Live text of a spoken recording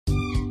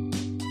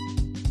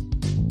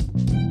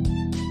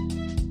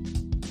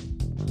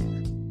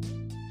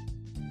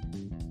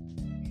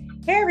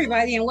Hey,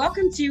 everybody, and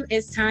welcome to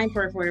It's Time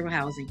for Affordable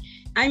Housing.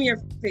 I'm your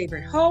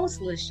favorite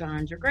host,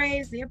 LaShondra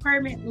Graves, the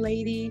apartment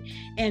lady,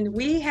 and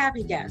we have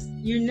a guest.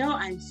 You know,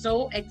 I'm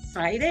so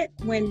excited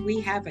when we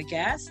have a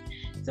guest.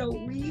 So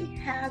we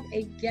have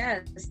a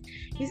guest.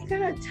 He's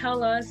going to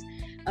tell us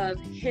of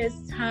his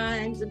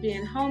times of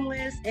being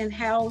homeless and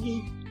how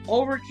he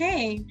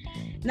overcame.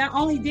 Not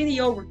only did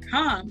he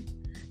overcome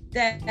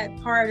that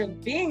part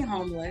of being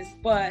homeless,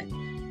 but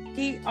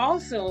he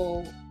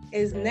also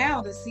is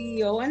now the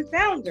CEO and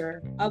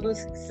founder of a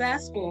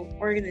successful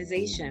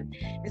organization.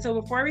 And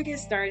so before we get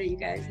started, you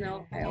guys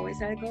know I always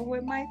had to go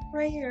with my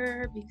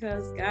prayer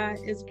because God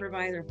is the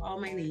provider of all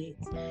my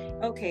needs.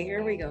 Okay,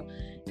 here we go.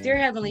 Dear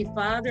Heavenly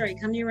Father, I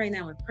come to you right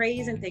now with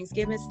praise and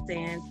thanksgiving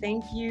stand.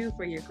 Thank you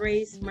for your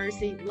grace,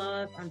 mercy,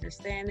 love,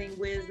 understanding,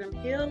 wisdom,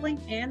 healing,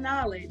 and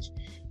knowledge.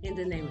 In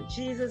the name of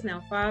Jesus.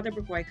 Now, Father,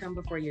 before I come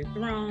before your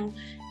throne,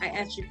 I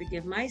ask you to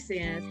forgive my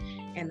sins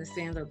and the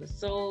sins of the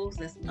souls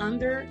that's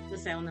under the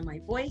sound of my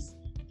voice,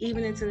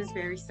 even into this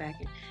very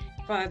second.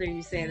 Father,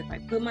 you said, if I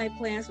put my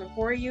plans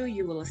before you,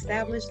 you will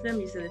establish them.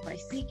 You said, if I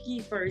seek ye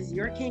first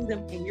your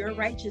kingdom and your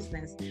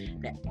righteousness,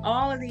 that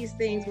all of these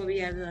things will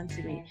be added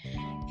unto me.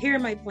 Here are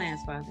my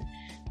plans, Father.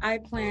 I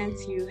plan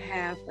to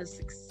have a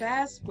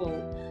successful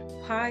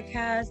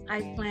podcast.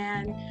 I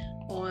plan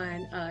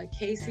on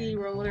Casey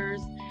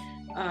Roeder's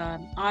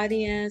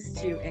audience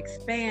to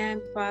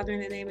expand. Father, in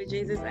the name of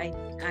Jesus,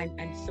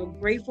 I'm so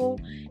grateful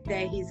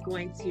that he's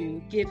going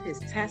to give his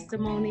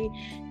testimony,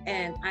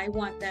 and I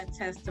want that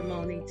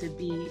testimony to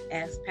be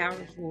as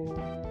powerful,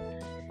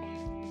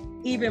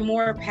 even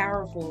more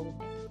powerful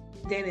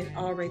than it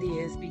already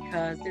is,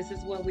 because this is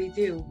what we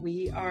do.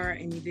 We are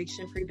an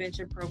eviction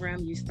prevention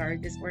program. You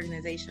started this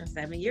organization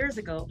 7 years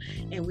ago,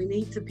 and we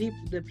need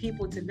the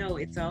people to know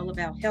it's all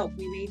about help.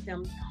 We need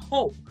them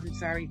hope. I'm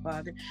sorry,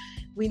 Father.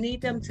 We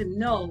need them to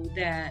know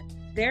that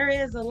there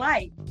is a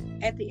light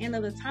at the end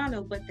of the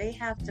tunnel, but they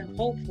have to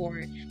hope for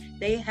it.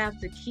 They have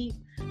to keep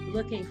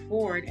looking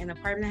forward, and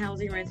Apartment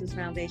Housing Rentals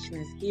Foundation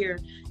is here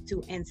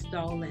to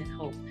install that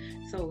hope.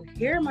 So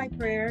here are my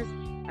prayers.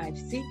 I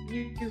seek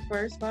you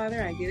first,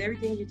 Father. I did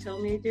everything you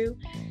told me to do,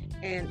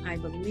 and I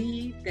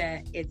believe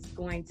that it's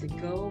going to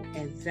go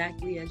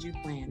exactly as you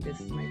planned. This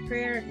is my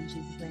prayer. In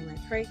Jesus' name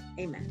I pray.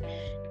 Amen.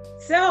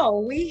 So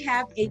we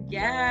have a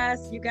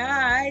guest, you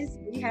guys.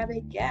 We have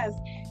a guest.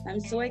 I'm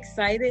so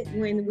excited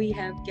when we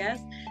have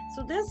guests.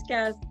 So this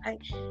guest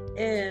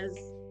is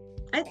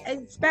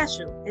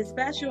special. It's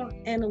special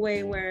in a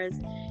way, whereas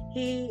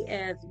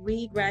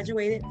we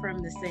graduated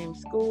from the same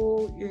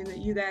school.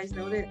 You guys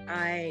know that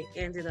I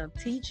ended up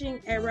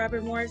teaching at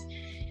Robert Morris.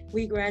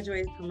 We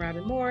graduated from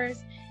Robert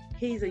Morris.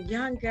 He's a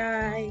young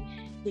guy.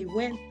 He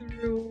went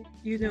through,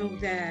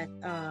 that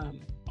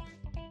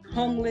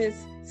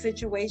homeless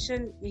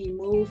situation. He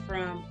moved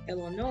from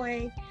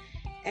Illinois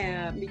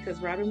because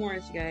Robert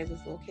Morris, you guys, is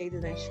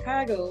located in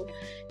Chicago.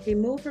 He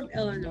moved from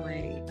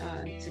Illinois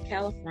to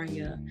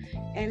California,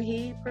 and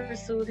he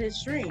pursued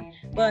his dream.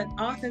 But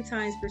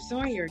oftentimes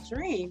pursuing your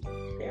dream,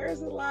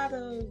 there's a lot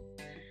of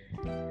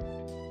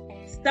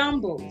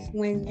stumbles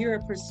when you're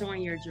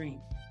pursuing your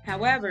dream.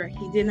 However,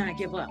 he did not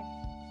give up.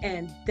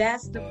 And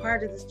that's the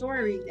part of the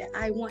story that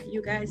I want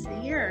you guys to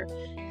hear.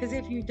 Because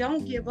if you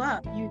don't give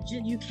up,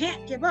 you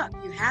can't give up.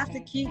 You have to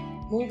keep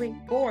moving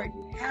forward.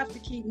 You have to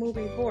keep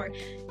moving forward.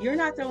 You're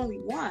not the only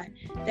one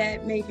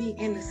that may be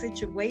in the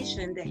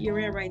situation that you're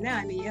in right now.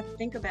 I mean, you have to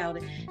think about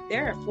it.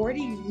 There are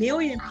 40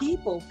 million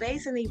people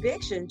facing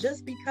eviction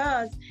just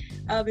because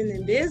of an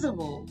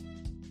invisible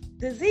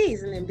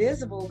disease, an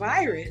invisible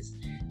virus.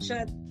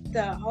 Shut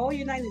the whole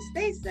United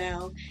States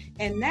down,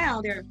 and now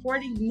there are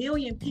 40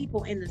 million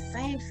people in the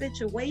same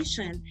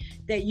situation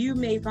that you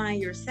may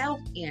find yourself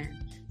in.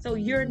 So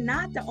you're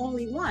not the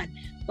only one,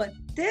 but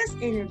this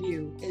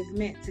interview is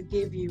meant to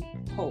give you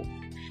hope.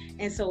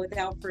 And so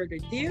without further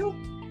ado,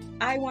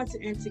 I want to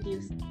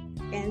introduce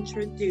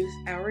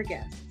our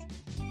guest,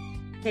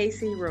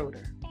 Casey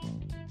Roeder.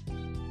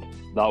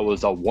 That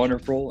was a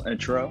wonderful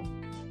intro.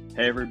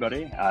 Hey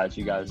everybody, as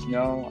you guys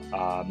know,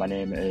 my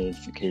name is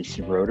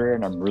Casey Roeder,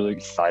 and I'm really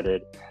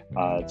excited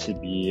to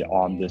be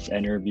on this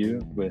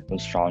interview with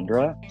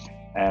LaShondra,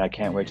 and I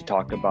can't wait to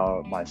talk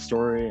about my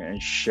story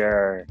and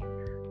share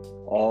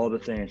all the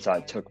things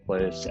that took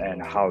place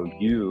and how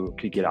you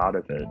could get out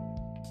of it.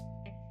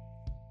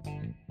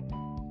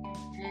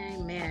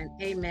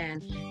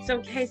 Amen. So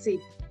Casey,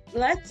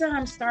 let's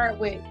start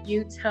with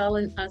you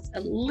telling us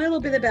a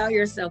little bit about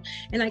yourself,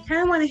 and I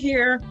kind of want to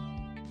hear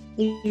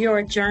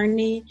your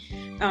journey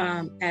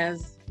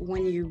as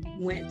when you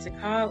went to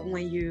college,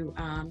 when you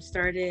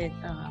started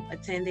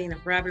attending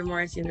Robert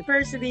Morris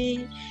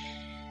University,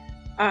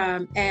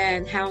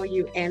 and how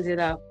you ended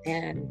up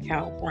in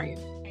California.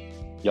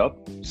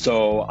 Yep.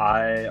 So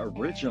I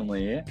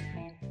originally,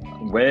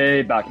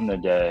 way back in the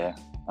day,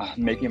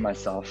 making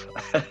myself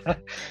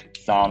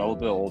sound a little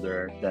bit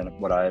older than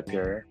what I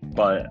appear,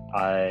 but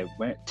I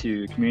went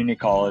to community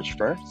college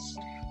first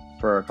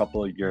for a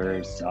couple of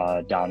years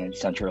down in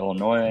central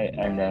Illinois,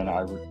 and then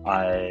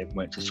I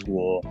went to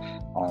school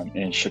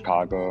in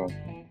Chicago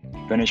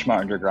finished my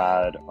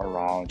undergrad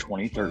around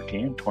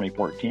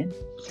 2014.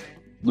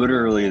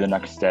 Literally the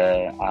next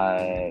day,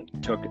 I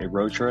took a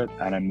road trip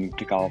and I moved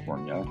to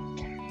California.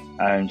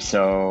 And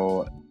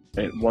so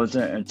it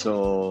wasn't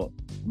until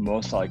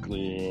most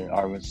likely,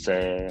 I would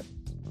say,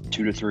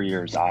 2 to 3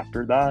 years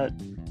after that,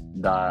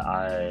 that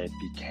I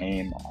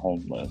became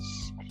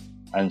homeless.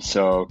 And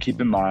so keep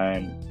in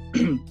mind,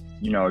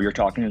 you're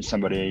talking to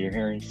somebody, you're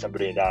hearing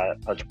somebody that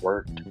has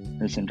worked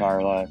his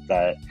entire life,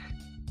 that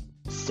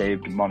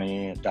saved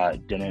money,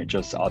 that didn't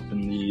just up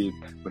and leave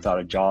without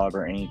a job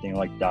or anything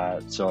like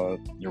that. So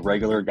your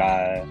regular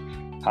guy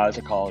has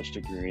a college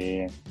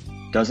degree,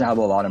 doesn't have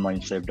a lot of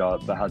money saved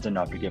up, but has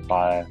enough to get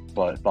by,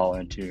 but fell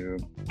into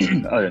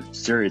a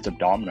series of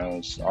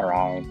dominoes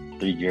around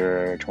the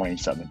year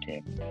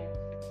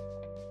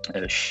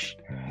 2017-ish,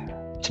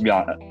 to be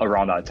honest,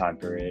 around that time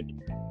period.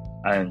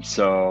 And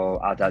so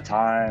at that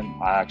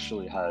time, I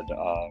actually had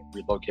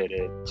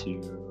relocated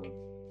to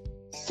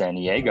San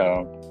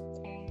Diego,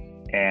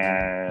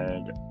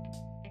 and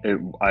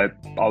I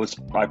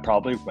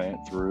probably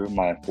went through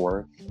my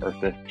 4th or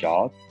 5th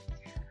job.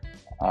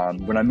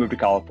 When I moved to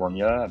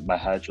California, my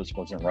head just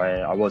wasn't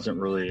right. I wasn't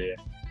really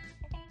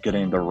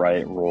getting the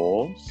right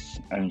roles,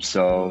 and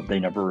so they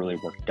never really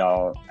worked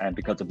out. And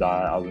because of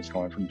that, I was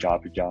going from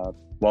job to job.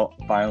 Well,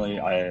 finally,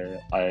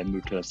 I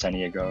moved to San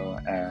Diego,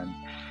 and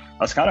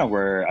that's kind of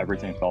where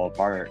everything fell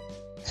apart,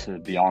 to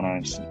be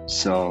honest.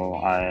 So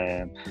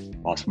I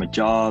lost my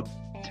job.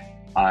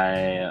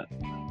 I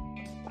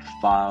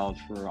filed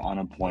for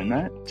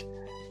unemployment,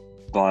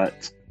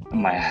 but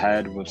my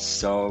head was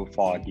so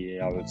foggy.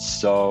 I was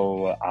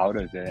so out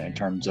of it in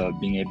terms of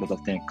being able to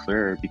think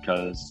clear,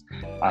 because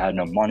I had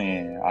no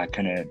money. I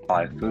couldn't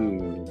buy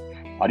food.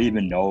 I didn't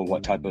even know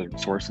what type of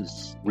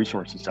resources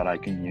that I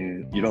can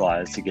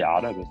utilize to get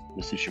out of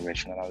the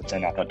situation that I was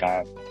in at that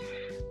time.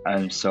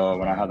 And so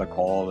when I had a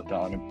call with the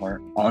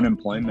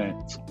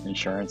unemployment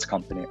insurance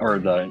company, or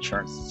the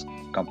insurance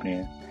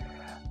company,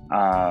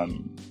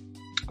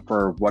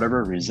 for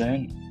whatever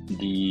reason,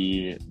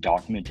 the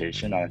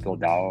documentation I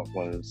filled out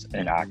was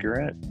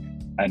inaccurate,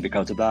 and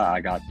because of that,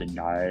 I got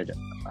denied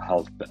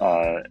health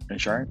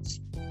insurance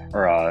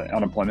or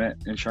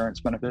unemployment insurance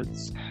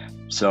benefits.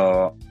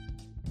 So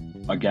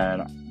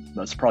again,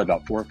 that's probably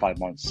about 4 or 5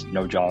 months,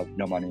 no job,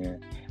 no money,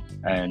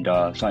 and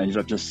so I ended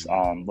up just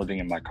living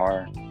in my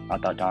car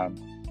at that time.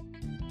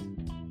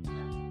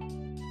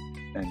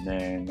 And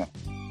then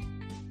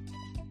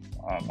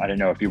I don't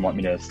know if you want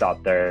me to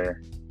stop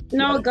there.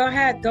 No, go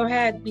ahead,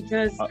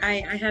 because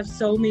I have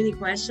so many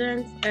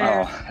questions.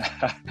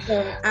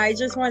 So I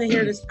just want to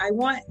hear this. I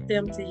want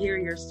them to hear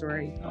your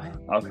story. Go ahead.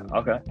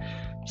 Okay.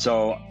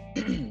 So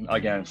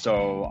again,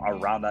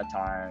 around that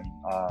time,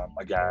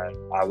 again,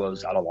 I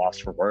was at a loss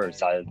for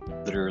words. I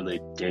literally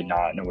did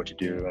not know what to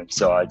do. And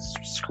so I was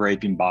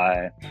scraping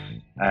by,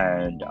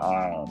 and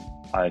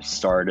I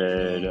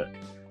started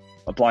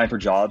applying for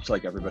jobs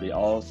like everybody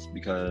else,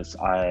 because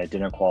I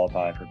didn't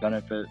qualify for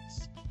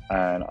benefits.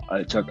 And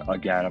it took,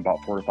 again, about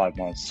 4 to 5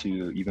 months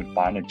to even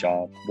find a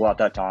job. Well, at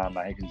that time,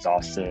 I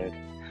exhausted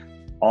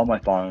all my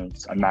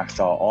funds. I maxed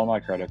out all my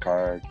credit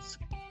cards,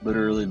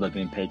 literally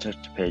living paycheck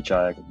to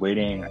paycheck,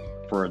 waiting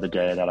for the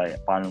day that I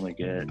finally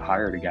get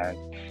hired again.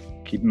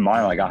 Keep in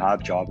mind, I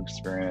have job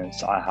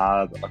experience. I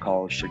have a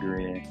college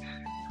degree.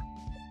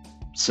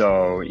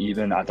 So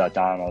even at that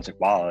time, I was like,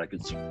 wow,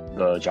 it's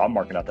the job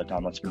market at that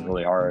time must have been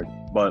really hard.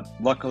 But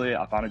luckily,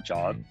 I found a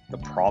job. The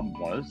problem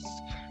was,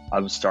 I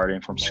was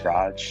starting from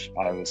scratch.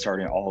 I was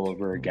starting all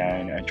over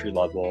again, entry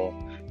level.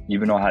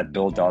 Even though I had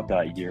built up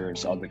that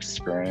years of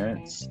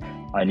experience,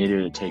 I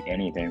needed to take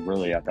anything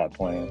really at that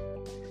point.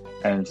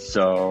 And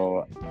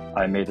so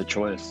I made the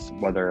choice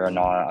whether or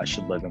not I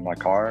should live in my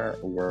car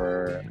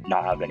or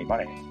not have any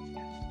money.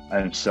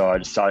 And so I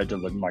decided to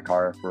live in my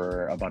car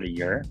for about a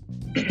year.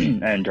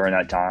 And during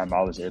that time,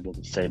 I was able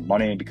to save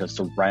money because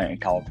the rent in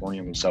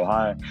California was so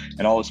high.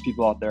 And all those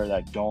people out there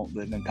that don't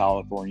live in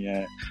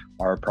California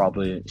are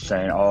probably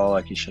saying, oh,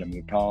 he should have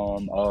moved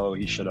home. Oh,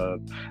 he should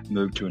have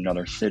moved to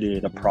another city.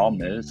 The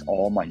problem is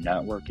all my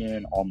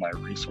networking, all my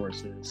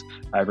resources,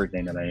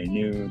 everything that I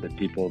knew, the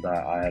people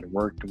that I had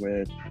worked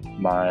with,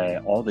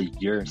 all the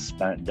years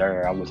spent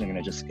there, I wasn't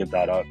going to just give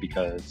that up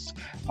because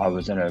I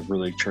was in a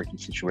really tricky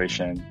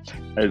situation.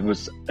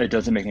 It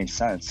doesn't make any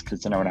sense,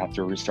 because then I would have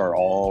to restart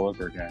all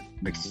over again.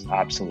 It makes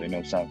absolutely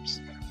no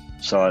sense.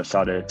 So I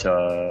decided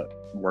to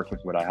work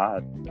with what I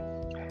had.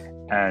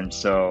 And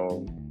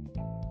so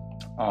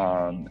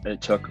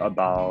it took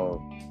about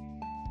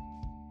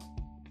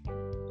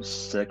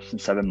 6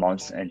 and 7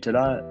 months into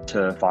that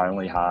to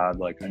finally have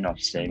enough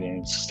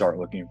savings to start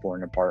looking for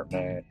an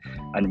apartment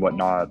and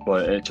whatnot.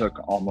 But it took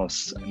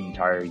almost an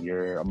entire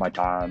year of my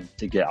time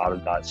to get out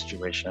of that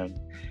situation.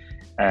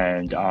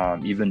 And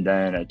even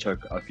then, it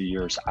took a few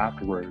years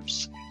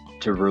afterwards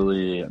to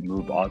really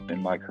move up in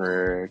my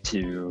career,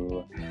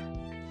 to,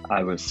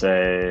 I would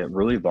say,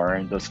 really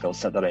learn the skill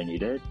set that I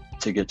needed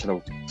to get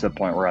to the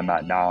point where I'm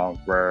at now,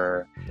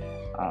 where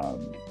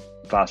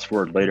fast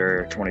forward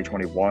later,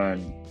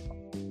 2021,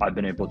 I've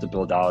been able to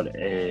build out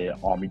a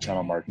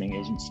omni-channel marketing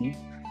agency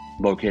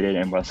located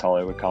in West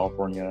Hollywood,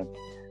 California.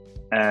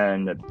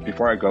 And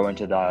before I go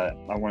into that,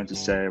 I wanted to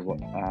say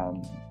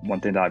one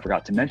thing that I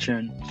forgot to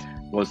mention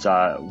was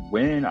that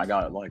when I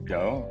got let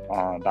go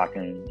back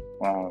in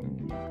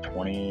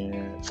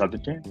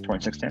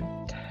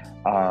 2016,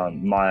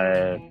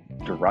 my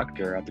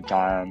director at the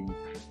time,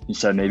 he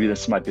said, maybe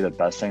this might be the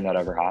best thing that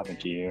ever happened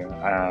to you.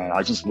 And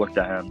I just looked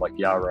at him like,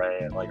 yeah,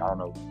 right. Like, I don't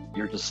know,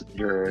 you're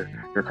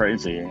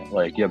crazy.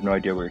 Like, you have no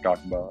idea what you're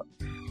talking about.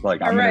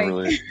 Like, I'm in a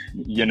really,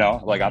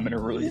 I'm in a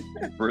really,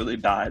 really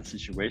bad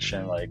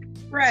situation. Like,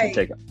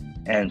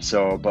 and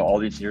so, but all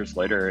these years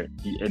later,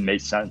 it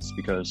made sense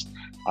because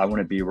I want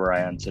to be where I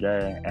am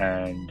today.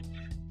 And,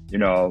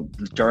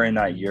 during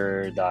that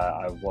year that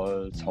I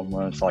was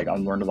homeless, like, I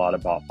learned a lot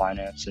about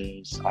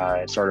finances.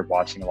 I started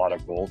watching a lot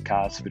of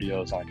Goldcast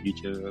videos on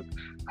YouTube,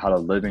 how to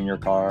live in your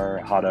car,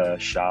 how to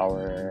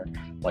shower,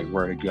 like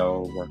where to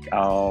go work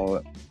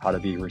out, how to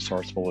be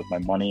resourceful with my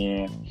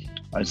money.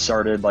 I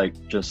started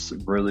just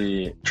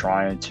really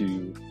trying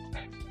to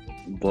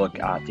look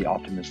at the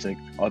optimistic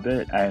of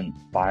it and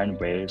find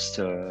ways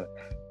to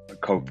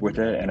cope with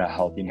it in a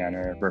healthy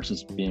manner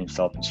versus being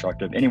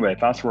self-destructive. Anyway,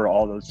 fast forward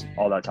all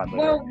that time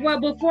later. Well,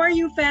 before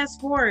you fast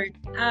forward,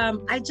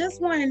 I just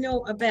want to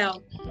know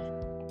about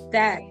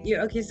that.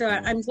 Okay, so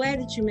I'm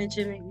glad that you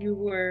mentioned that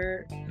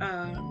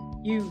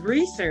you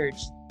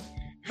researched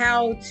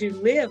how to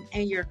live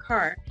in your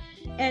car,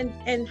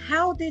 and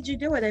how did you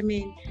do it? I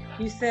mean,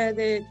 you said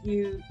that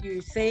you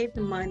saved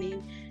the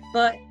money,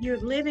 but you're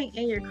living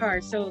in your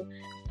car. So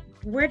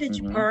where did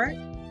you park?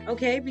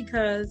 Okay,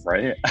 because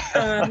right.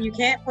 you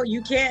can't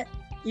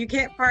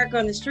park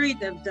on the street.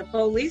 The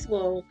police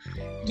will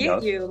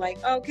get you.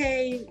 Like,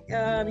 okay,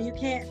 you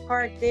can't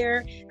park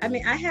there. I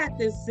mean, I had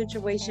this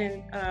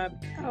situation.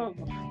 Oh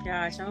my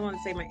gosh, I don't want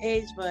to say my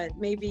age, but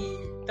maybe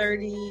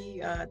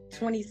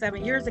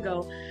 27 years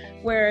ago,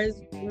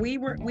 whereas we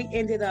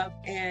ended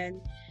up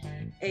in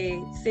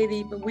a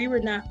city, but we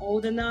were not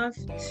old enough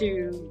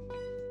to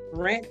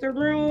rent the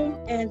room,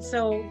 and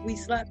so we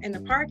slept in the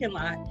parking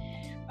lot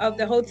of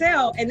the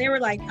hotel, and they were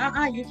like,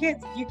 you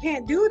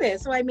can't do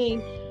this. So I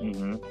mean,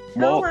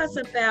 tell us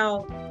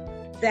about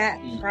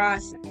that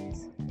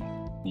process.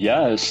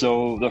 Yeah,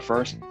 so the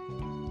first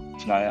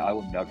night, I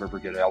will never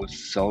forget it. I was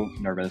so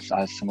nervous. I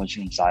had so much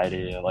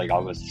anxiety. Like, I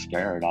was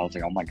scared. I was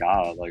like, oh my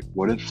God, like,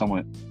 what if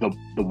someone,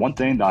 the one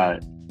thing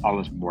that I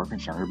was more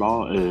concerned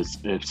about is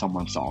if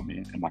someone saw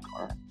me in my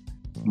car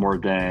more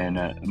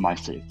than my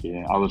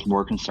safety. I was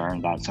more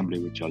concerned that somebody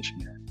would judge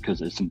me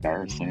because it's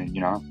embarrassing,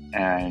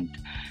 and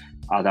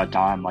at that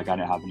time, like, I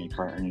didn't have any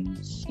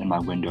curtains in my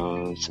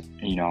windows.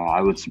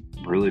 I was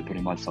really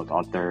putting myself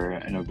out there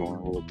in a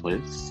vulnerable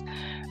place.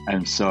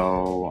 And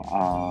so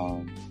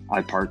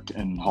I parked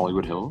in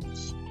Hollywood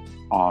Hills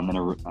on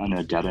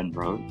a dead-end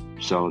road.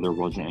 So there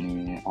wasn't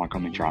any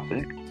oncoming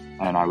traffic.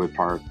 And I would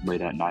park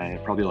late at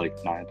night, probably like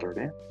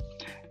 9:30.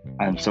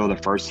 And so the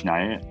first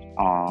night,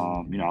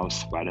 I was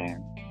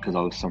sweating because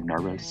I was so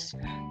nervous.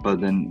 But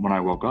then when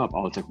I woke up, I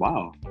was like,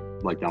 wow,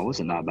 like, that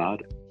wasn't that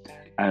bad.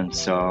 And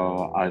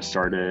so I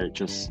started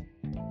just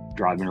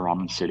driving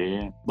around the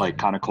city, like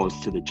kind of close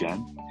to the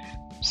gym.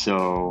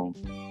 So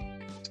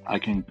I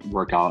can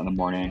work out in the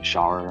morning,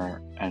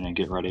 shower, and then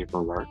get ready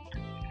for work.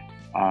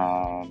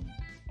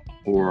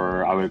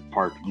 Or I would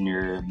park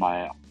near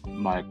my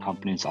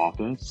company's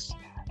office.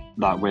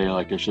 That way,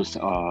 like, it's just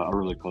a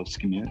really close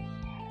commute.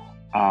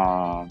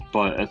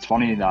 But it's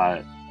funny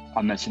that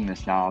I'm mentioning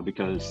this now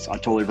because I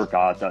totally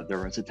forgot that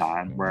there was a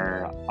time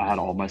where I had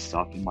all my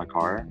stuff in my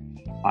car.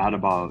 I had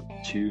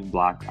two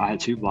black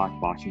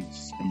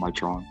boxes in my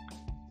trunk.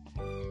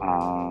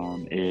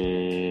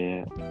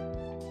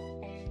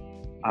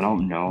 I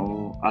don't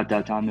know at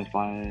that time if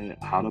I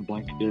had a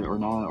blanket or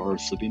not, or a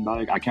sleeping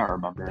bag. I can't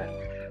remember.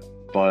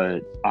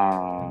 But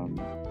I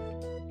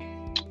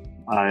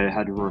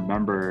had to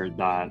remember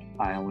that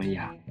I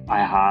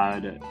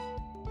had,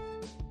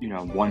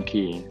 one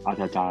key at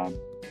that time.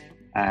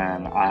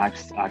 And I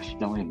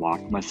accidentally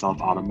locked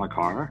myself out of my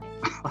car.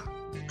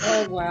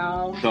 Oh,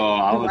 wow. So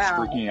I was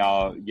freaking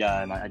out.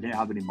 Yeah, and I didn't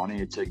have any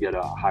money to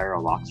hire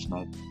a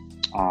locksmith.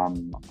 I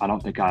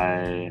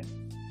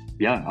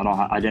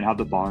didn't have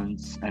the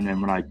funds. And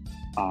then when I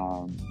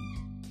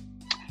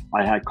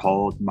had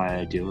called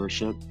my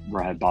dealership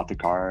where I had bought the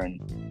car, and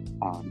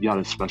you had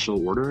a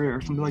special order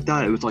or something like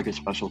that. It was like a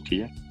special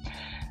key.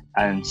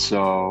 And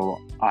so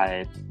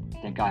I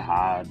think I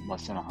had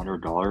less than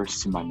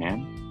 $100 to my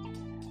name.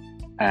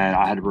 And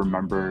I had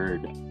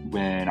remembered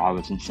when I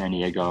was in San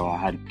Diego, I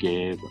had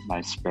gave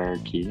my spare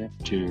key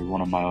to one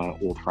of my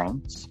old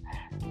friends.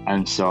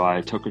 And so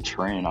I took a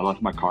train. I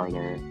left my car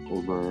there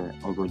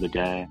over the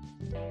day.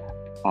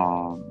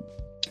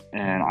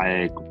 And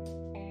I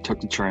took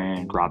the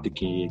train, grabbed the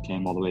key,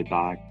 came all the way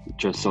back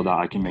just so that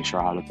I can make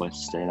sure I had a place to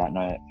stay that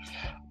night.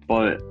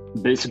 But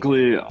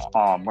basically, what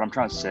I'm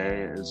trying to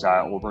say is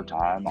that over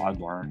time, I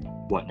learned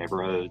what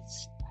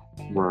neighborhoods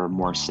were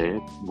more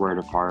safe, where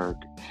to park.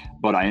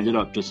 But I ended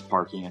up just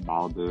parking in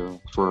Malibu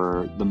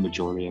for the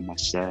majority of my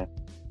stay.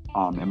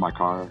 in my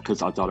car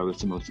because I thought it was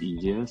the most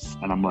easiest.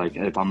 And I'm like,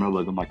 if I'm gonna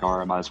live in my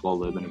car, I might as well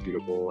live in a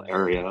beautiful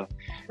area. And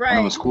it Right.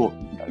 was cool,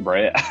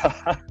 right?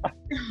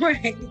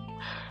 Right.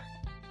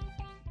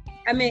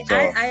 I mean, So,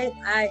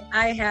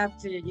 I have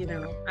to,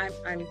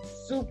 I'm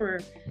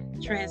super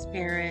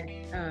transparent.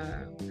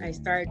 I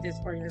started this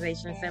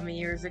organization 7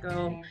 years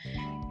ago,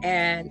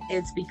 and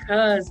it's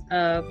because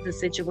of the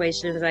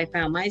situations I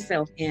found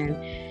myself in.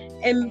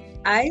 And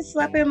I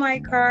slept in my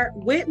car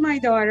with my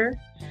daughter.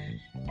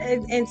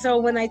 And so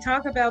when I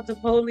talk about the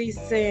police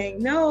saying,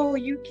 no,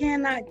 you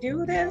cannot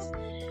do this.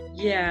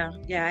 Yeah,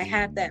 I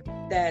had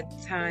that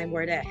time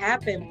where that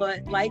happened.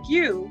 But like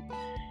you,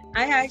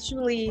 I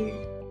actually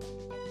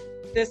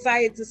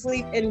decided to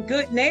sleep in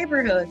good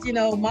neighborhoods,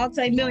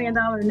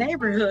 multi-million-dollar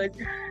neighborhoods.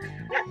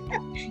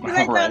 Because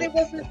I thought right. it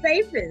was the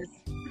safest.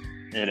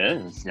 It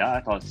is. Yeah,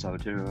 I thought so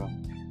too.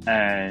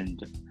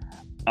 And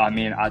I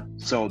mean,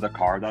 so the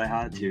car that I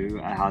had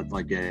too, I had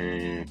like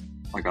a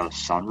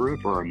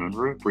sunroof or a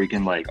moonroof where you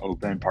can like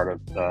open part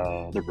of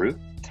the roof.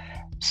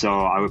 So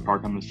I would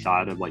park on the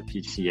side of like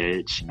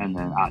PCH, and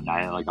then at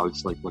night, like I would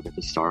just like look at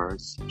the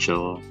stars,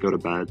 chill, go to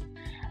bed.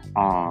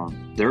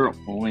 There were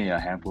only a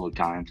handful of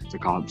times the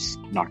cops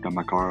knocked on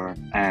my car,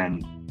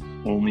 and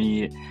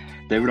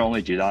they would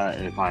only do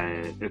that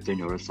if they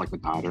noticed like a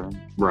pattern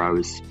where I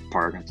was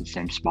parked at the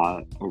same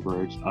spot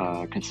over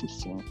a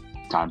consistent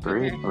time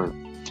period.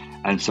 Okay.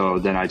 And so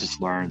then I just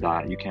learned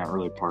that you can't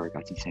really park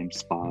at the same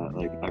spot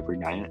like every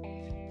night.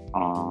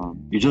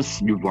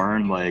 You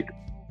learn like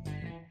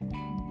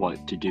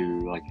what to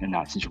do like in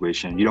that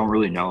situation. You don't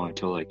really know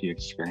until like you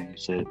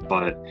experience it.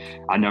 But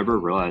I never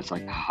realized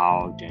like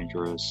how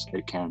dangerous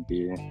it can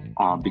be.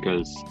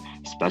 Because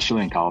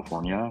especially in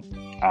California,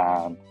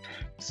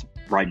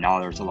 right now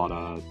there's a lot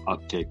of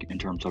uptick in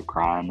terms of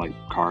crime, like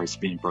cars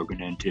being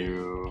broken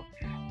into,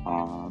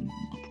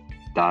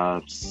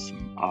 thefts,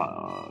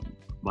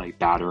 like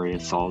battery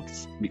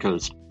assaults,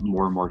 because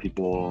more and more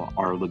people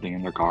are living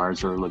in their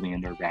cars or living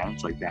in their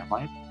vans, like van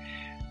life,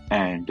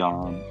 and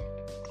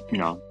you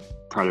know,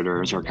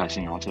 predators are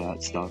catching on to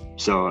that stuff.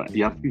 So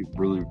you have to be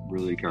really,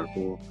 really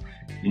careful.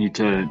 You need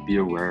to be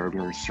aware of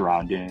your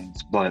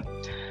surroundings. But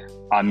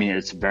I mean,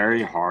 it's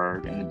very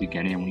hard in the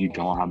beginning when you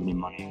don't have any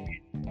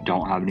money, you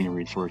don't have any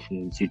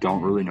resources, you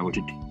don't really know what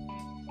to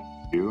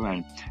do.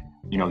 And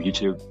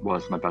YouTube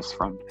was my best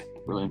friend,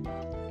 really.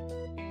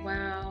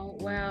 Wow.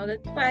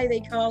 That's why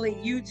they call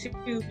it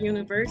YouTube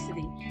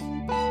University.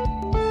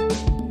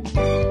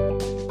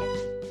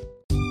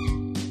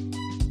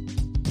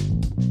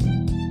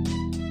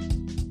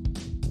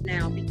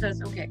 Now,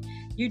 because, okay,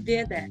 you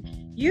did that.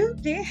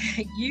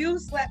 You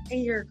slept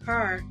in your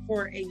car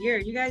for a year.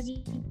 You guys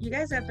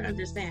have to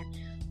understand,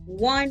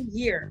 1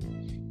 year.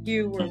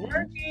 You were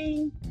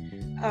working,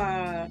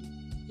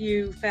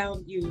 you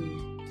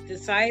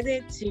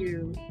decided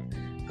to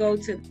go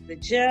to the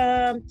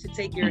gym, to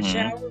take your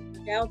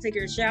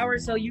shower,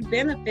 so you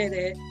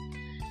benefited,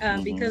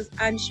 because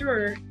I'm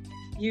sure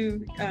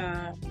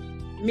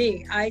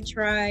I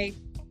tried,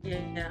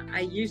 I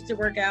used to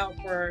work out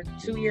for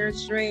 2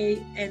 years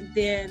straight, and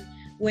then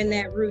when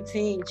that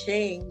routine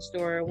changed,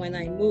 or when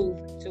I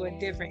moved to a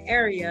different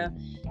area,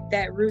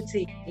 that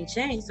routine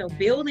changed. So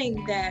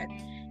building that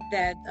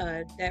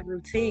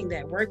routine,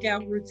 that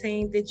workout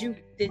routine, did you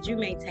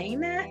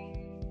maintain that?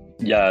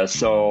 Yeah,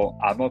 so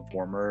I'm a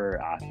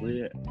former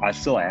athlete. I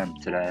still am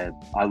today.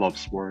 I love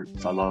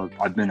sports.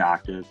 I've been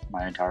active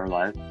my entire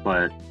life,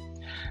 but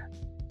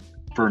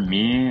for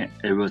me,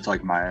 it was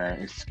like my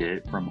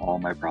escape from all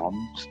my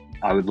problems.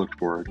 I would look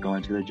forward to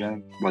going to the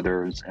gym,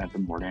 whether it was at the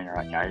morning or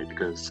at night,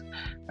 because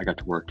I got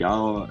to work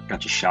out, got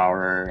to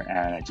shower,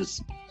 and it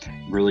just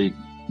really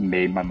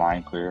made my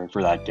mind clear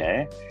for that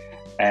day.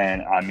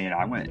 And I mean,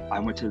 I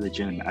went to the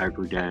gym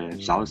every day,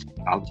 so I was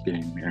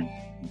getting in,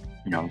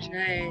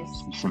 Nice.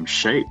 some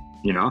shape,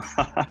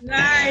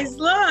 Nice.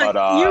 Look,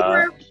 But you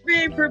were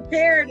being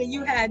prepared, and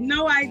you had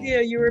no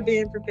idea you were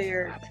being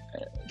prepared.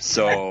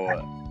 so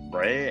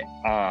right.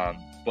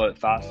 But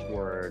fast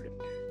forward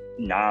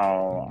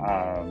now,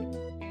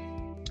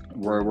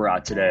 where we're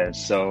at today.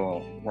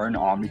 So we're an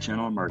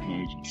omnichannel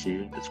marketing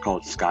agency. It's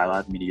called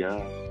Skylab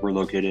Media. We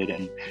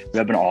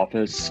have an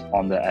office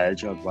on the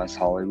edge of West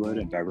Hollywood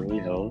and Beverly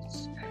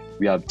Hills.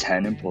 We have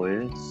 10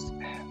 employees.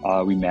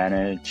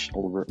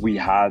 We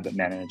have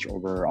managed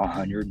over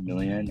 100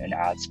 million in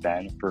ad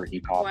spend for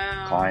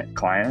e-com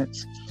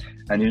clients.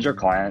 And these are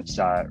clients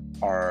that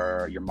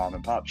are your mom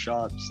and pop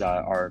shops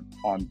that are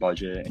on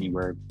budget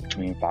anywhere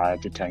between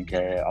 5 to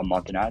 10K a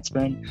month in ad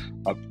spend,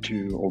 up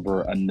to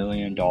over $1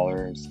 million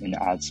in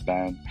ad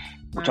spend.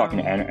 We're talking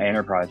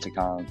enterprise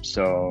accounts.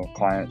 So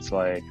clients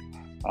like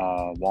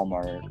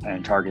Walmart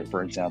and Target,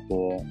 for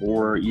example,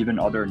 or even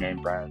other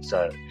name brands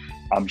that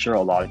I'm sure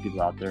a lot of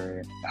people out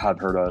there have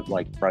heard of,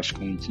 like Fresh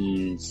Clean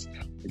Teas,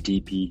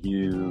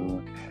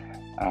 DPU,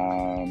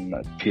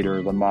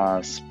 Peter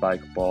Lamas,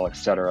 Spikeball,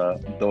 etc.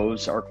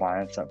 Those are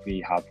clients that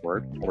we have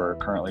worked or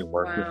currently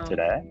work with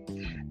today.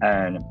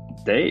 And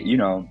they, you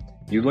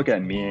look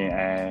at me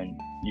and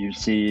you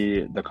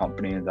see the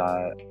company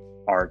that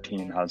our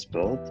team has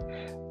built.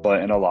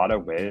 But in a lot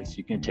of ways,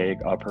 you can take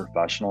a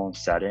professional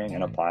setting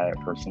and apply it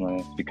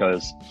personally,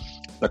 because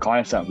the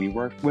clients that we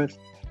work with,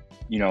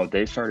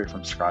 they started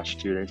from scratch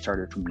too. They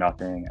started from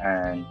nothing,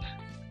 and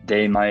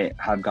they might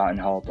have gotten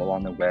help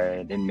along the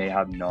way. They may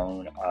have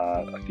known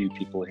a few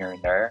people here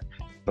and there,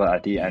 but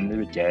at the end of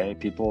the day,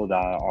 people that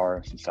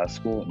are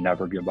successful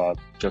never give up.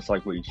 Just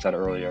like what you said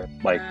earlier,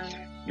 like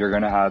you're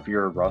going to have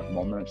your rough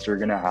moments. You're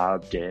going to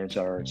have days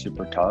that are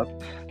super tough,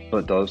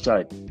 but those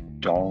that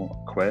don't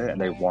quit and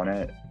they want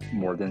it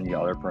more than the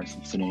other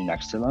person sitting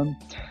next to them,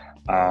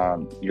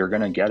 you're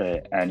going to get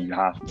it. And you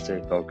have to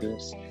stay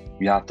focused.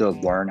 You have to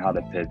learn how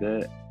to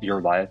pivot.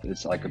 Your life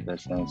is like a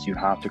business. You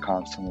have to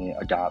constantly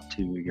adapt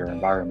to your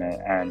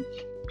environment, and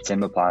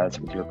same applies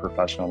with your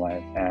professional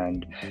life.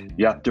 And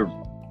you have to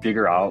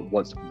figure out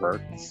what's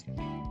works,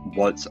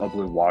 what's a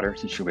blue water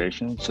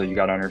situation. So you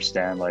got to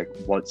understand like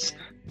what's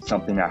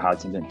something that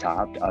hasn't been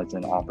tapped as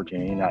an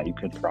opportunity that you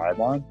could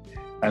thrive on.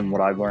 And what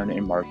I've learned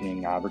in marketing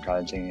and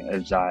advertising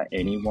is that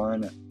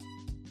anyone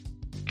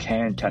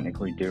can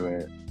technically do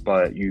it,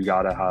 but you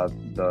got to have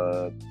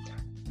the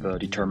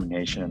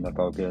determination and the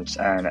focus.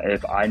 And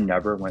if I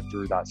never went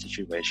through that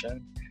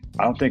situation,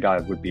 I don't think I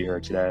would be here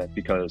today,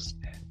 because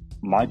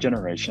my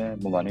generation,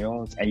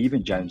 millennials, and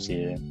even Gen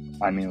Z,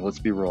 I mean, let's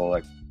be real,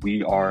 like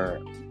we are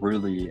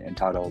really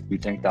entitled. We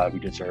think that we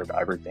deserve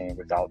everything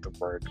without the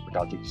work,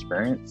 without the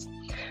experience.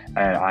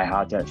 And I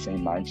had that same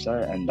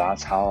mindset, and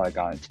that's how I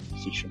got into the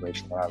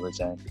situation that I was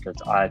in, because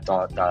I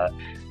thought that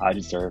I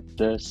deserved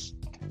this.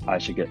 I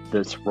should get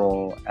this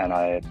role, and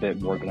I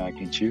bit more than I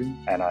can chew,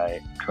 and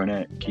I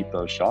couldn't keep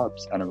those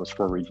jobs, and it was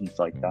for reasons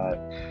like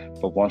that.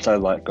 But once I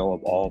let go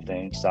of all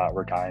things that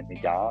were tying me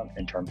down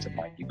in terms of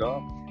my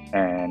ego,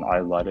 and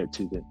I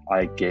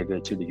gave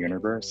it to the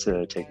universe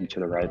to take me to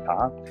the right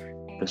path,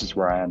 this is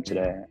where I am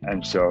today.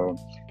 And so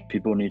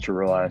people need to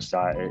realize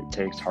that it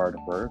takes hard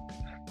work,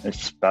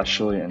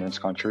 especially in this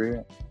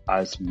country.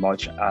 As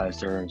much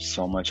as there's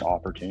so much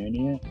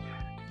opportunity,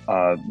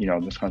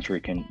 this country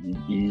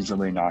can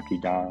easily knock you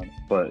down.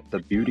 But the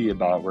beauty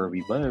about where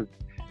we live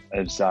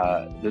is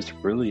that this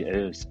really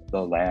is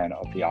the land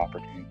of the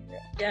opportunity.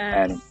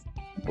 Yes. And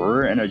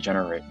we're in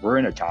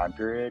a time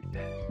period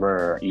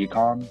where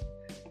e-com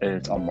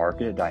is a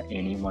market that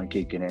anyone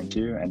could get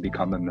into and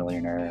become a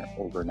millionaire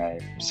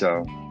overnight.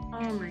 So,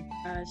 oh my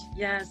gosh,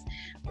 yes.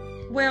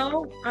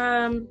 Well,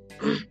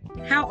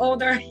 how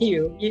old are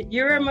you?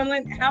 You're a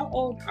millennial. How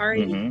old are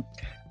you?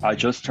 I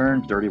just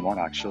turned 31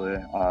 actually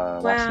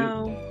last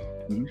week.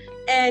 Mm-hmm.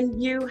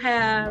 And you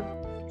have,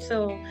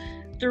 so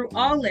through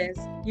all this,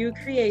 you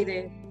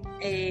created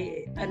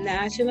a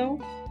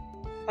national,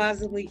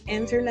 possibly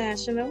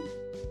international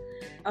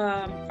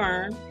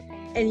firm,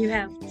 and you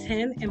have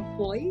 10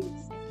 employees?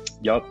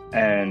 Yep.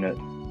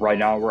 And right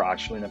now we're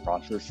actually in the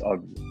process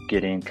of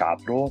getting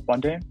capital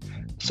funding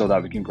so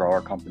that we can grow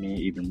our company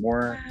even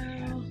more.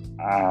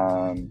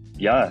 Wow.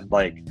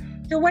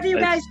 So what do you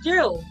guys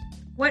do?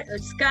 What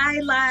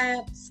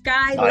Skylab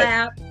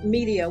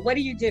Media? What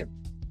do you do?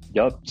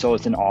 Yep. So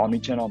it's an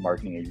omni-channel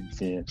marketing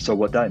agency. So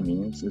what that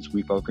means is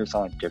we focus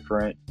on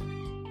different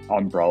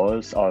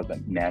umbrellas of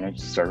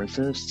managed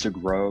services to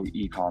grow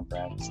e-com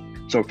brands.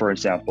 So for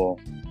example,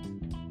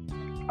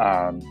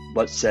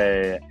 let's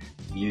say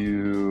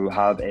you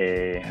have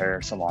a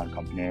hair salon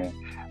company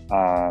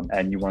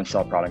and you want to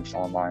sell products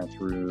online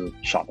through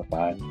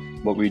Shopify.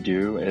 What we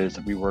do is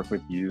we work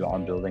with you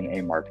on building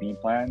a marketing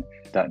plan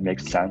that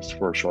makes sense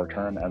for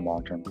short-term and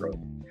long-term growth.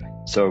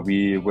 So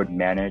we would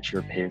manage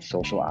your paid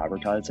social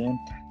advertising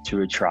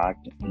to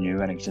attract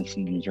new and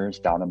existing users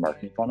down the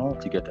marketing funnel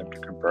to get them to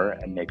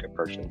convert and make a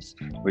purchase,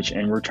 which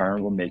in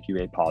return will make you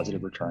a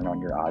positive return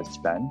on your ad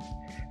spend.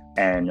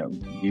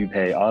 And you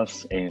pay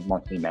us a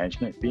monthly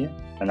management fee,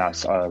 and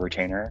that's a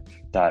retainer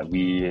that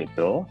we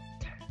bill.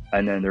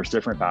 And then there's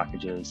different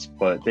packages,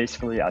 but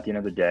basically at the end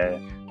of the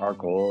day, our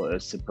goal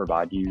is to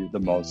provide you the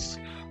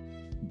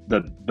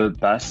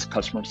best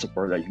customer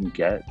support that you can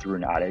get through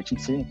an ad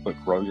agency, but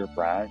grow your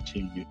brand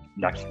to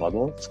next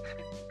levels,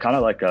 kind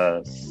of like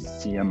a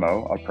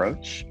CMO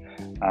approach,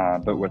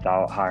 but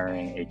without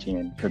hiring a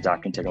team, because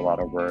that can take a lot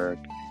of work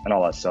and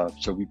all that stuff.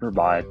 So we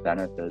provide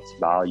benefits,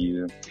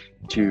 value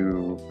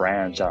to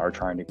brands that are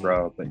trying to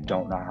grow, but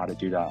don't know how to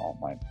do that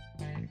online.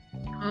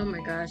 Oh my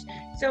gosh.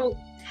 So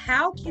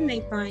how can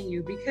they find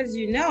you? Because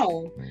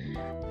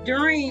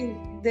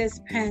during this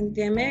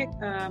pandemic,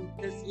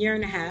 this year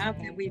and a half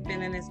that we've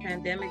been in this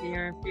pandemic,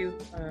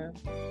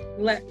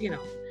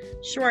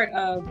 short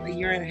of a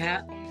year and a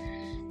half,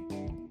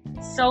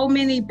 so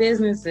many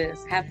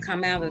businesses have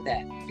come out of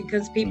that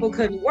because people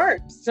couldn't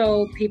work.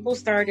 So people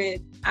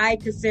started, I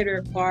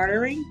consider,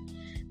 bartering,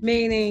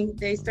 meaning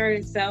they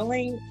started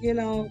selling,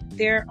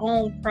 their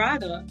own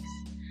products,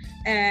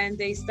 and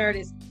they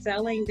started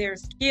selling their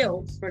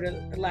skills, for the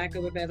lack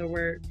of a better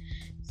word.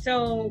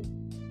 So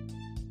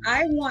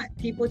I want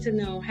people to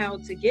know how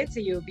to get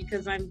to you,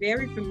 because I'm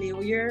very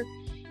familiar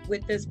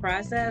with this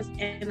process,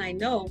 and I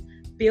know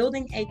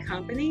building a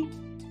company,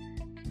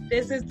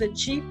 this is the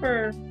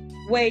cheaper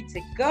way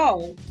to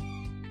go.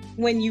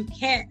 when you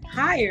can't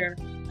hire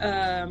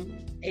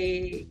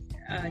a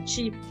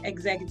chief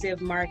executive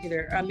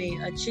marketer,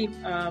 a chief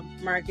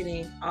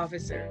marketing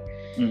officer.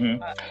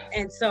 Mm-hmm.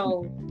 And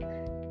so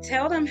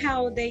tell them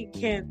how they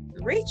can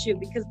reach you,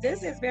 because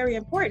this is very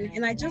important.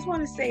 And I just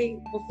want to say,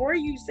 before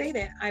you say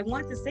that, I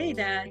want to say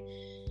that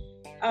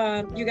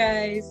you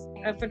guys,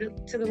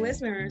 to the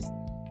listeners,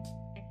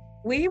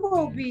 we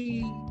will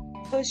be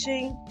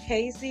pushing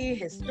Casey,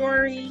 his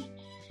story,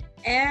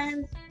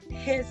 and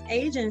his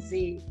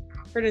agency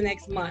for the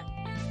next month.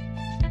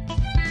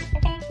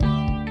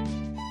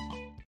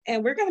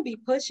 And we're going to be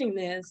pushing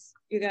this,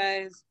 you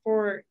guys,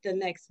 for the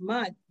next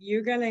month.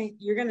 You're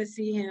gonna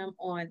see him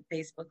on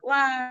Facebook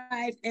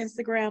Live,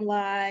 Instagram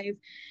Live.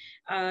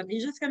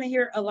 You're just going to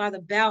hear a lot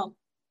about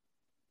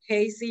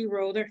Casey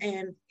Roeder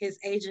and his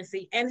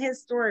agency and his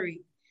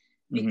story,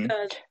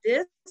 because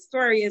this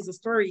story is a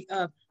story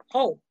of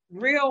hope,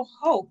 real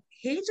hope.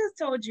 He just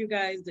told you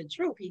guys the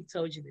truth. He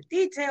told you the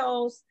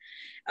details.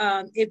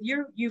 If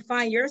you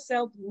find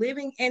yourself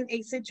living in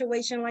a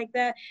situation like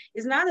that,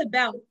 it's not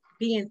about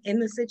being in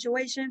the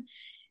situation.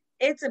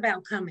 It's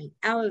about coming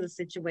out of the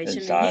situation.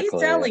 Exactly. And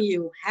he's telling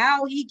you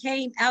how he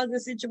came out of the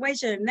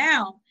situation.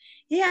 Now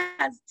he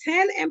has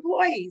 10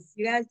 employees.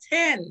 You have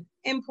 10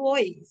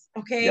 employees.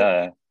 Okay.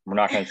 Yeah. We're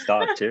not going to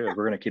stop too.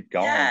 We're going to keep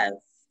going. Yes.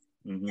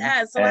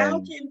 Yes. So how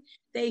can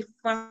they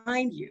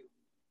find you?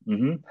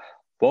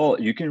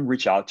 Well, you can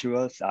reach out to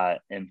us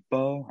at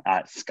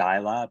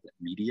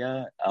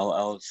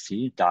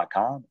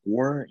info@skylabmediallc.com,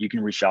 or you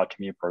can reach out to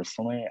me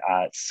personally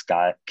at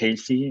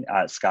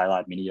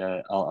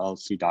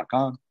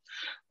Casey@skylabmediallc.com.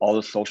 All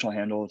the social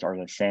handles are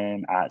the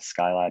same at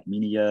Skylab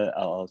Media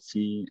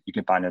LLC. You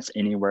can find us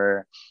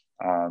anywhere,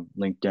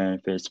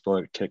 LinkedIn,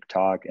 Facebook,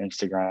 TikTok,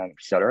 Instagram,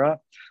 etc.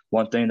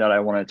 One thing that I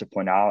wanted to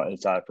point out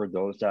is that for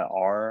those that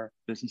are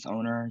business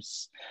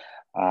owners,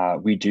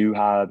 we do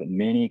have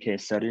many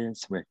case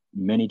studies with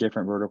many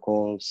different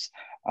verticals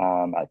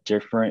at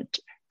different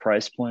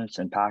price points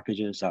and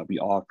packages that we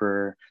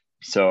offer.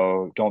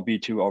 So don't be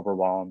too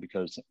overwhelmed,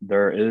 because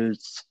there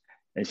is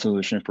a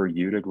solution for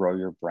you to grow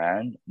your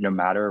brand no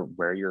matter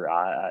where you're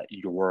at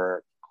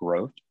your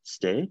growth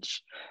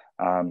stage.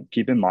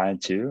 Keep in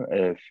mind too,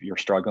 if you're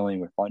struggling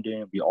with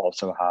funding, we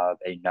also have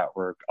a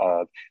network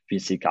of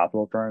VC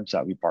capital firms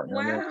that we partner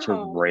with to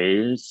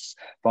raise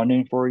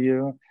funding for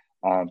you.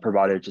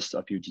 Provided just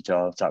a few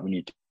details that we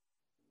need to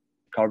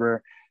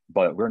cover,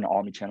 but we're an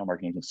omni-channel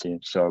marketing agency.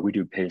 So we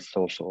do paid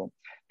social,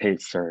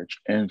 paid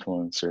search,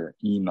 influencer,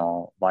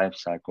 email,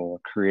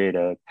 lifecycle,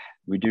 creative.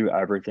 We do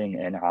everything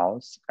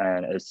in-house.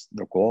 And it's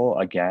the goal,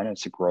 again,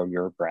 is to grow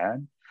your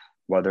brand,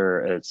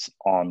 whether it's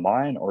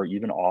online or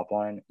even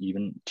offline,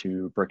 even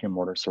to brick and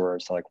mortar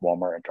stores like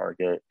Walmart and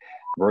Target.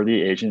 We're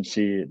the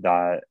agency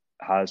that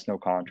has no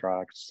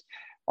contracts.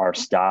 Our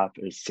staff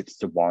is 6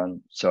 to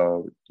 1.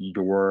 So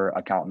your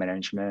account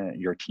management,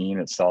 your team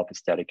itself is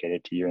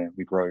dedicated to you, and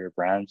we grow your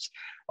brands.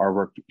 Our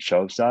work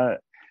shows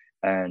that.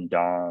 And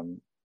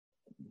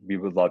we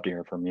would love to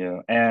hear from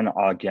you. And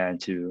again,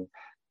 too,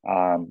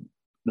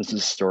 this is a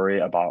story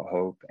about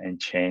hope and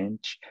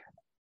change,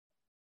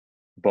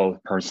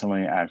 both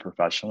personally and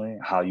professionally,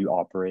 how you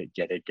operate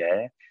day to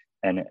day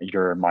and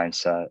your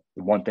mindset.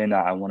 One thing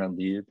that I want to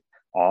leave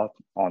off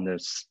on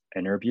this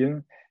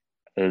interview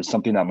is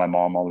something that my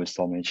mom always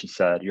told me. She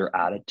said, your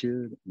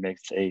attitude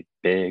makes a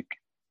big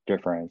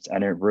difference.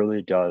 And it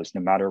really does.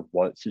 No matter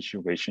what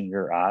situation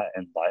you're at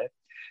in life,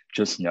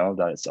 just know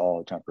that it's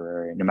all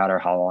temporary. No matter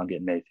how long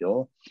it may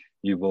feel,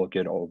 you will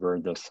get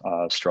over this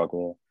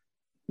struggle.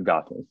 You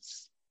got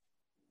this.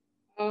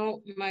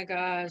 Oh my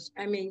gosh.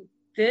 I mean,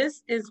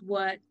 this is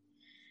what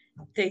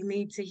they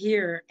need to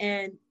hear.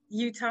 And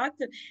your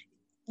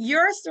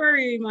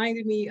story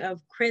reminded me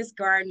of Chris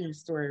Gardner's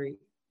story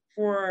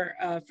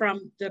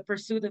from The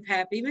Pursuit of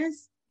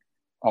Happiness.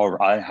 Oh,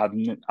 I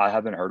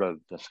haven't heard of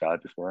this guy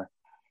before.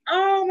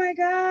 Oh my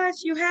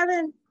gosh, you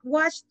haven't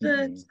watched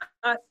the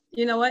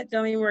you know what?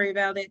 Don't even worry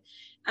about it.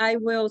 I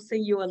will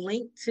send you a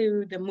link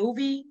to the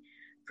movie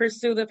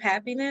Pursuit of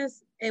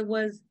Happiness.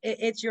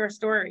 It's your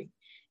story.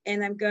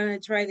 And I'm going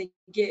to try to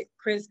get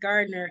Chris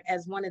Gardner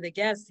as one of the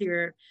guests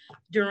here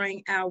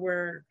during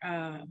our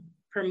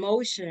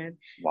promotion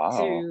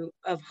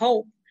of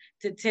hope,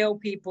 to tell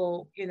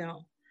people,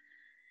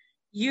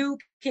 you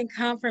can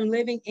come from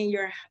living in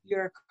your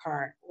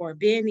car or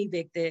being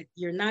evicted.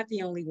 You're not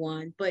the only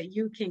one, but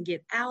you can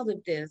get out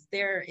of this.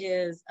 There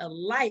is a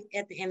light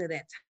at the end of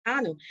that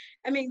tunnel.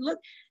 I mean, look,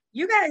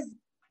 you guys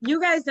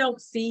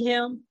don't see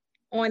him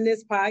on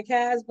this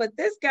podcast, but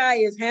this guy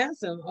is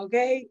handsome.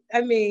 Okay.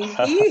 I mean,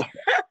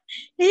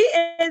 he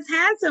is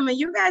handsome, and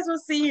you guys will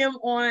see him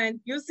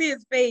you'll see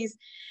his face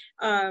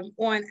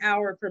on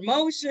our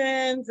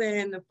promotions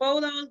and the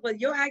photos,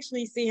 but you'll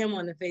actually see him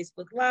on the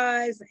Facebook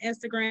Lives, the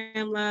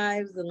Instagram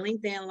Lives, the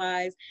LinkedIn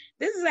Lives.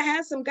 This is a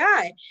handsome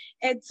guy.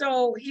 And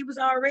so he was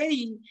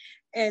already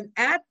an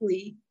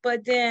athlete,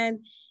 but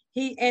then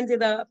he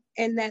ended up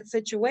in that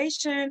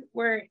situation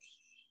where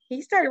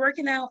he started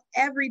working out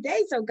every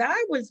day. So God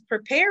was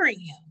preparing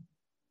him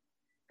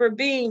for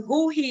being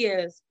who he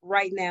is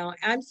right now.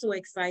 I'm so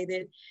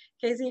excited.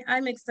 Casey,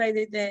 I'm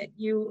excited that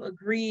you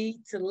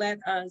agreed to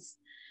let us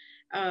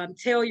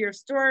tell your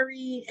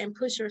story and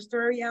push your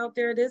story out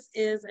there. This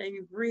is a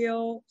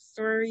real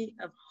story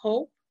of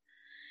hope.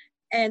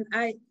 And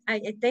I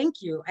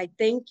thank you. I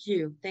thank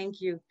you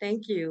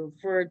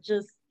for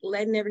just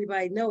letting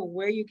everybody know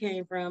where you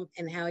came from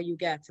and how you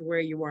got to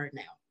where you are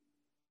now.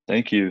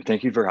 Thank you.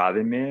 Thank you for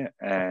having me.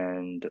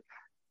 And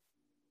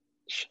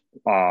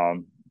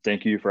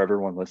thank you for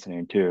everyone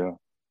listening too,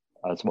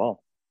 as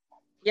well.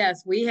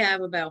 Yes, we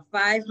have about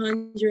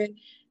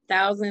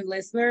 500,000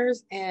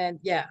 listeners. And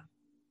yes,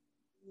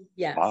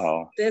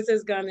 wow. This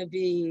is going to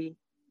be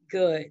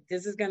good.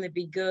 This is going to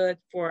be good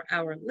for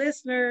our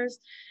listeners.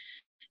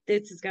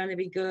 This is going to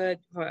be good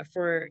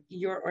for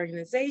your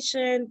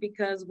organization,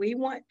 because we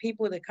want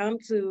people to come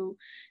to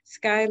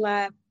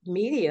Skylab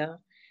Media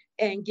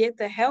and get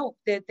the help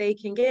that they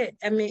can get.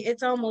 I mean,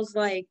 it's almost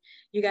like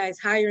you guys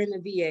hiring the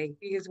VA,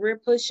 because we're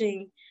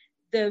pushing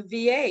the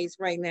VAs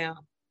right now,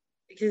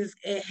 because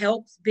it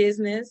helps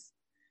business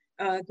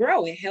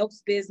grow. It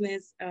helps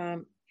business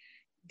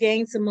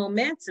gain some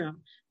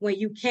momentum when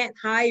you can't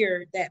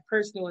hire that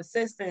personal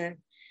assistant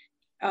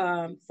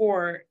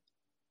for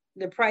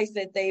the price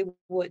that they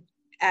would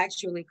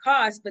actually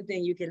cost, but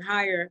then you can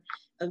hire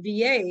a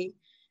VA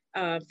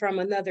from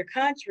another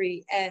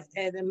country at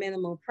a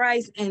minimum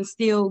price and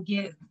still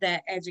get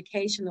that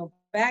educational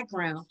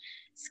background.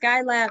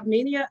 Skylab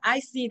Media, I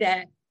see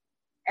that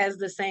as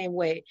the same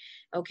way.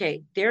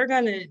 Okay, they're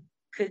gonna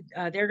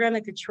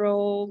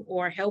control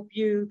or help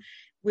you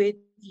with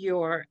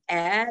your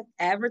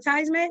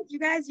advertisement. You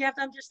guys, you have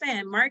to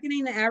understand,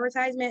 marketing and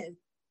advertisement,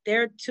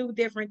 they're two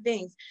different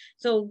things.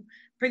 So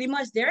pretty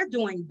much they're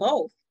doing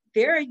both.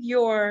 They're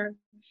your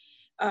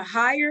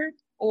hired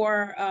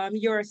or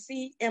your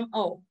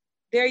CMO.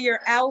 They're your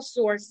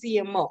outsourced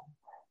CMO.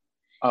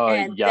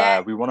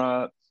 We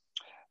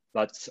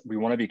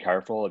want to be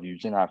careful of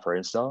using that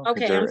phrase though.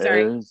 Okay, I'm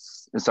sorry.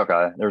 It's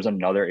okay. There's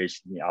another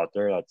agency out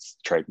there that's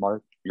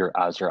trademarked your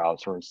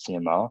outsourced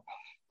CMO.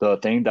 The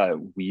thing that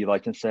we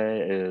like to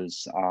say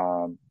is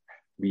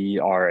we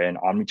are an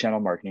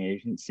omnichannel marketing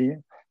agency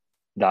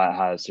that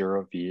has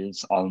zero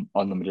fees on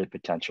unlimited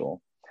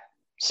potential.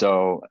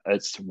 So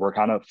we're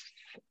kind of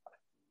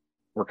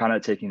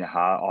taking the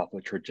hat off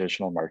of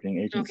traditional marketing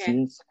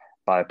agencies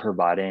by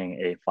providing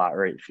a flat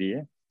rate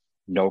fee,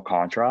 no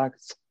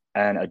contracts,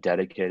 and a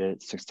dedicated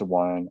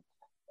 6-to-1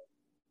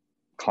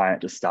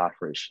 client to staff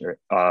ratio.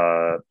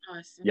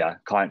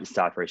 Client to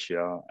staff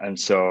ratio. And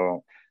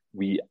so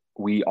we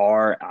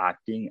are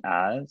acting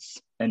as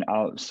an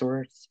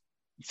outsourced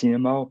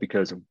CMO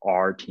because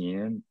our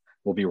team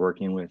will be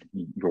working with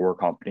your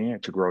company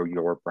to grow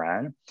your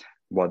brand,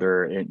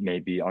 whether it may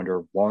be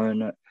under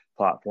one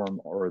platform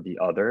or the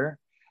other.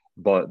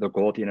 But the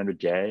goal at the end of the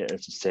day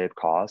is to save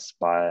costs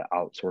by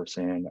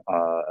outsourcing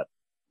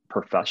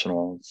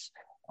professionals.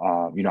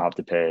 You don't have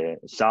to pay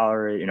a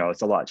salary.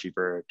 It's a lot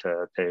cheaper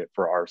to pay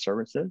for our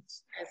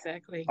services.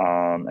 Exactly.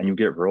 And you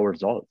get real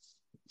results.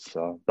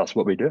 So that's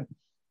what we do.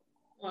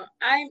 Well,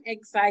 I'm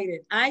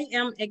excited. I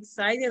am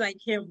excited. I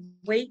can't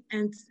wait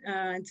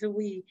until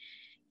we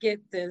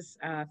get this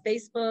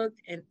Facebook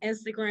and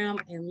Instagram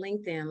and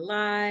LinkedIn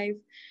Live.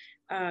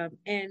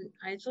 And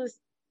I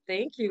just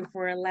thank you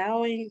for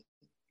allowing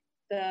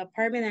the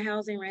Apartment and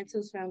Housing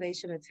Rentals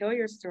Foundation to tell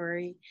your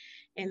story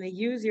and to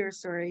use your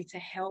story to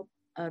help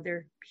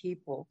other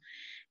people.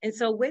 And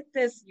so with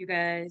this, you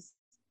guys,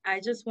 I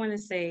just want to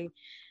say,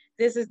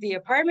 this is the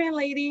Apartment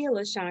Lady,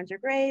 LaShondra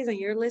Graves, and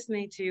you're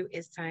listening to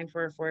It's Time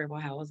for Affordable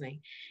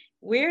Housing.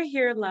 We're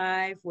here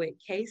live with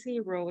Casey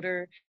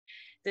Roeder,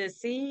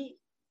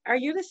 are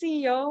you the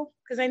CEO?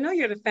 Because I know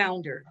you're the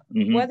founder.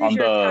 Mm-hmm. What is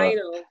your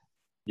title?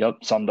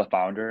 Yep, so I'm the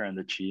founder and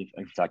the Chief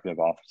Executive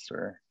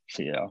Officer,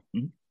 CEO.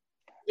 Mm-hmm.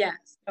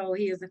 Yes, so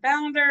he is the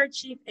founder,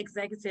 Chief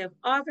Executive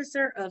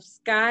Officer of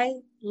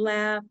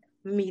Skylab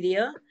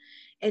Media.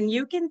 And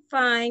you can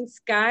find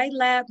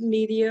Skylab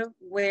Media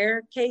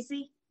where,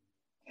 Casey?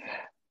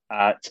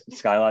 At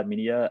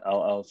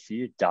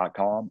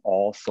skylabmediallc.com.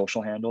 All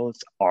social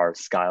handles are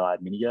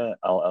Skylab Media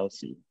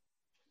LLC.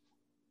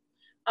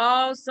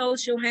 All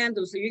social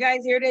handles. So you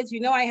guys hear this?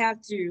 I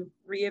have to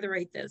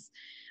reiterate this.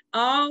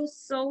 All of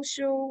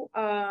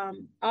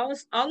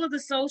the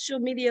social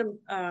media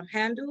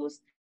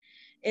handles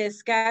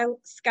is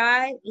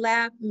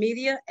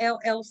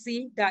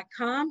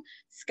skylabmediallc.com,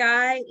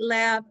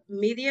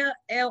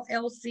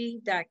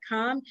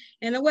 skylabmediallc.com,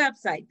 and the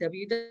website,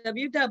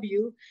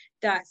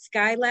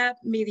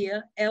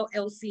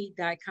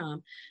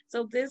 www.skylabmediallc.com.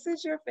 So this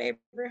is your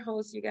favorite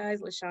host, you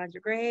guys,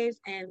 LaShondra Graves,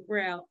 and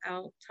we're out.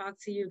 I'll talk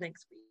to you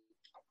next week.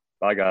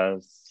 Bye,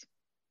 guys.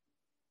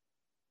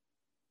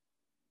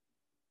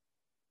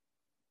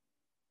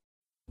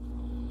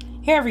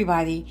 Hey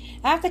everybody,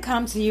 I have to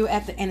come to you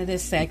at the end of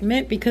this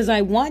segment because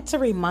I want to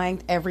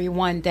remind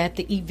everyone that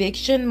the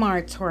eviction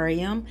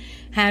moratorium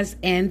has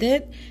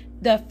ended.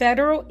 The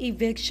federal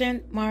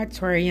eviction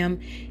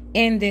moratorium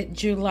ended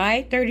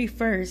July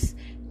 31st,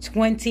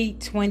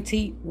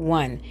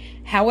 2021.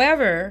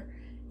 However,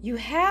 You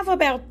have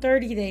about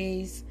 30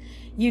 days.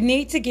 You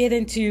need to get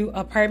into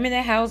Apartment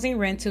and Housing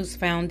Rentals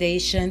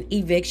Foundation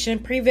Eviction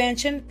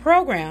Prevention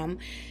Program.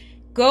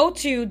 Go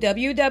to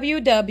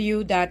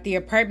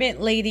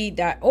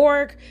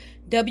www.theapartmentlady.org,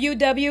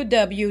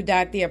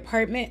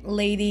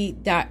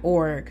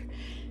 www.theapartmentlady.org.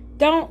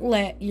 Don't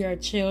let your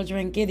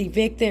children get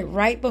evicted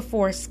right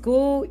before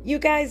school. You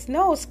guys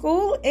know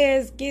school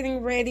is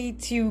getting ready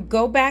to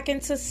go back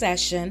into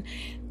session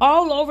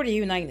all over the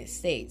United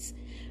States.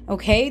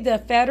 Okay, the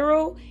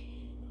federal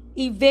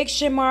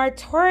eviction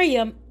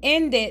moratorium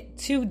ended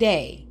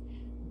today.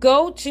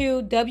 Go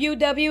to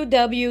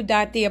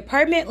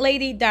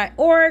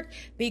www.theapartmentlady.org,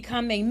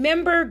 become a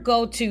member.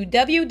 Go to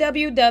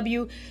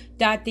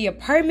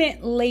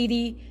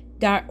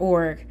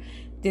www.theapartmentlady.org.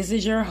 This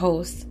is your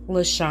host,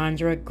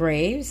 LaShondra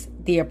Graves,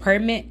 the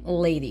Apartment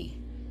Lady.